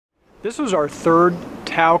This was our third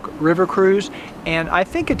Tauck river cruise, and I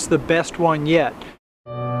think it's the best one yet.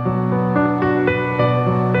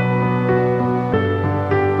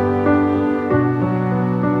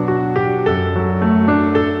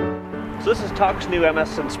 So this is Tauck's new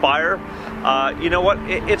MS Inspire. You know what?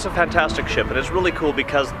 It's a fantastic ship, and it's really cool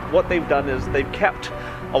because what they've done is they've kept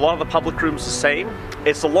a lot of the public rooms the same.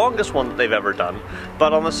 It's the longest one that they've ever done,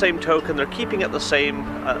 but on the same token, they're keeping it the same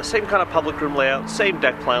kind of public room layout, same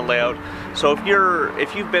deck plan layout. So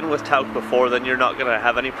if you've been with Tauck before, then you're not going to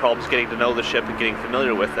have any problems getting to know the ship and getting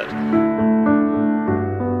familiar with it.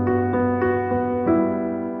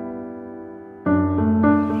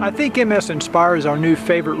 I think MS Inspire is our new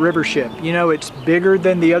favorite river ship. You know, it's bigger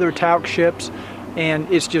than the other Tauck ships, and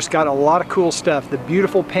it's just got a lot of cool stuff. The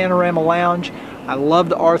beautiful panorama lounge, I love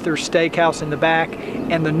the Arthur Steakhouse in the back,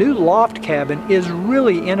 and the new loft cabin is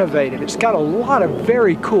really innovative. It's got a lot of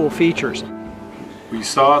very cool features. We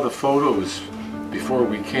saw the photos before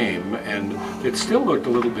we came, and it still looked a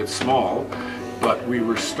little bit small, but we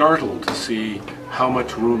were startled to see how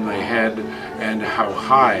much room they had and how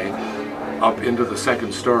high up into the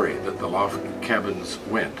second story that the loft cabins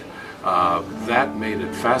went. That made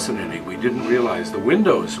it fascinating. We didn't realize the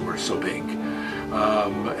windows were so big,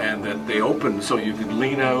 and that they opened so you could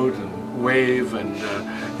lean out and wave, and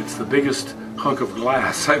it's the biggest hunk of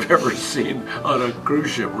glass I've ever seen on a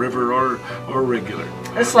cruise ship, river or regular.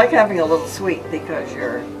 It's like having a little suite because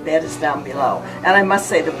your bed is down below. And I must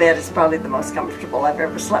say the bed is probably the most comfortable I've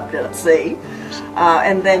ever slept in at sea.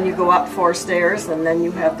 And then you go up 4 stairs, and then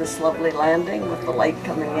you have this lovely landing with the light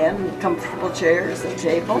coming in, comfortable chairs and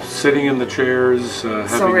table. Sitting in the chairs,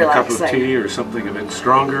 having a cup of tea or something a bit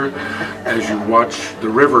stronger as you watch the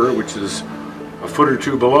river, which is a foot or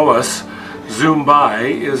two below us, zoom by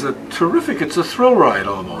is a terrific, it's a thrill ride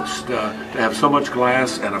almost, to have so much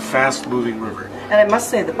glass and a fast moving river. And I must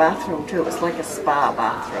say the bathroom too, it's like a spa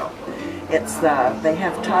bathroom. It's they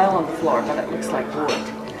have tile on the floor, but it looks like wood.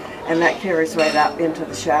 And that carries right up into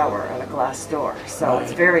the shower and a glass door. So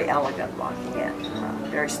it's very elegant walking in,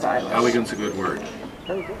 very stylish. Elegant's a good word.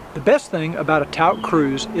 The best thing about a Tauck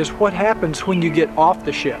cruise is what happens when you get off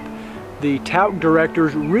the ship. The Tauck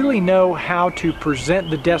directors really know how to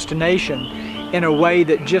present the destination in a way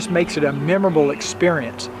that just makes it a memorable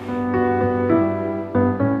experience.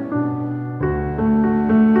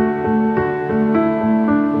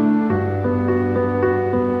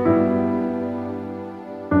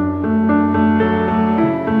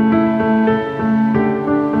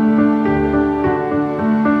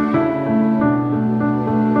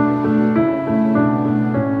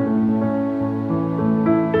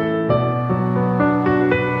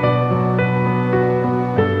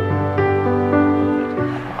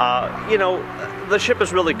 You know, the ship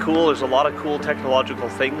is really cool. There's a lot of cool technological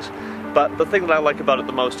things, but the thing that I like about it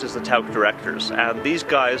the most is the Tauck directors. And these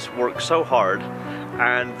guys work so hard,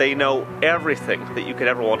 and they know everything that you could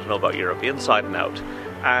ever want to know about Europe, inside and out.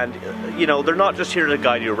 And, you know, they're not just here to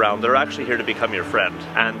guide you around, they're actually here to become your friend.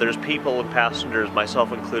 And there's people and passengers,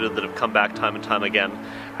 myself included, that have come back time and time again.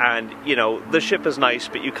 And, you know, the ship is nice,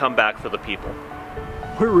 but you come back for the people.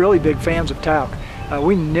 We're really big fans of Tauck.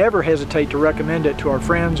 We never hesitate to recommend it to our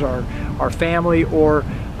friends, our family, or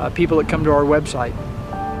people that come to our website.